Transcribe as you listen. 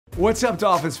What's up,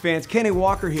 Dolphins fans? Kenny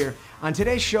Walker here. On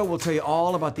today's show, we'll tell you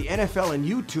all about the NFL and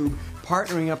YouTube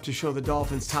partnering up to show the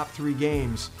Dolphins' top 3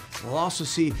 games. We'll also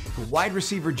see who wide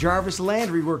receiver Jarvis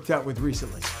Landry worked out with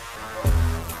recently.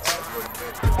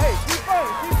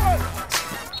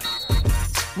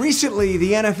 Recently,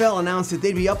 the NFL announced that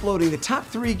they'd be uploading the top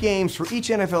 3 games for each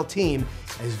NFL team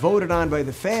as voted on by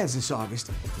the fans this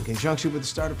August in conjunction with the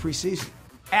start of preseason.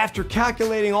 After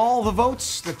calculating all the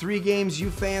votes, the 3 games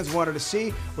you fans wanted to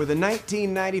see were the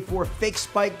 1994 fake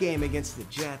spike game against the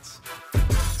Jets,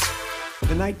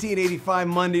 the 1985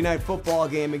 Monday Night Football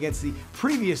game against the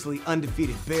previously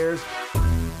undefeated Bears,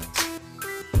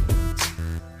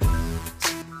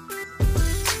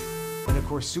 and of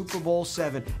course Super Bowl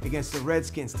VII against the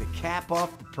Redskins to cap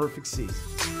off the perfect season.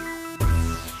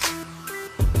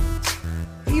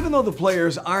 Even though the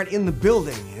players aren't in the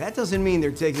building, that doesn't mean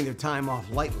they're taking their time off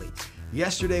lightly.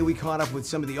 Yesterday, we caught up with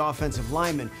some of the offensive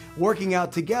linemen working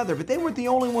out together, but they weren't the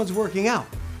only ones working out.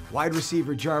 Wide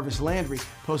receiver Jarvis Landry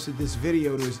posted this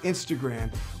video to his Instagram,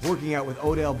 working out with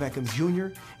Odell Beckham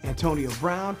Jr., Antonio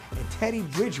Brown, and Teddy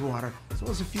Bridgewater, as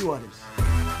well as a few others.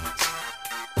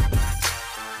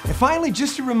 And finally,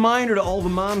 just a reminder to all the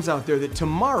moms out there that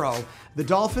tomorrow, the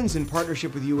Dolphins, in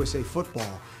partnership with USA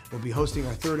Football, will be hosting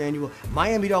our 3rd annual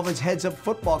Miami Dolphins Heads Up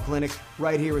Football Clinic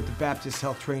right here at the Baptist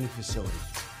Health Training Facility.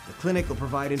 The clinic will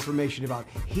provide information about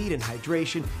heat and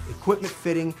hydration, equipment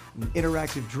fitting, and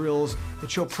interactive drills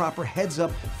that show proper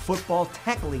heads-up football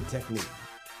tackling technique.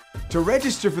 To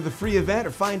register for the free event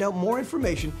or find out more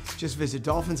information, just visit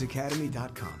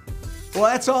dolphinsacademy.com. Well,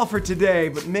 that's all for today,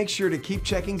 but make sure to keep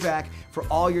checking back for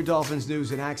all your Dolphins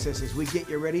news and access as we get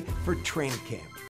you ready for training camp.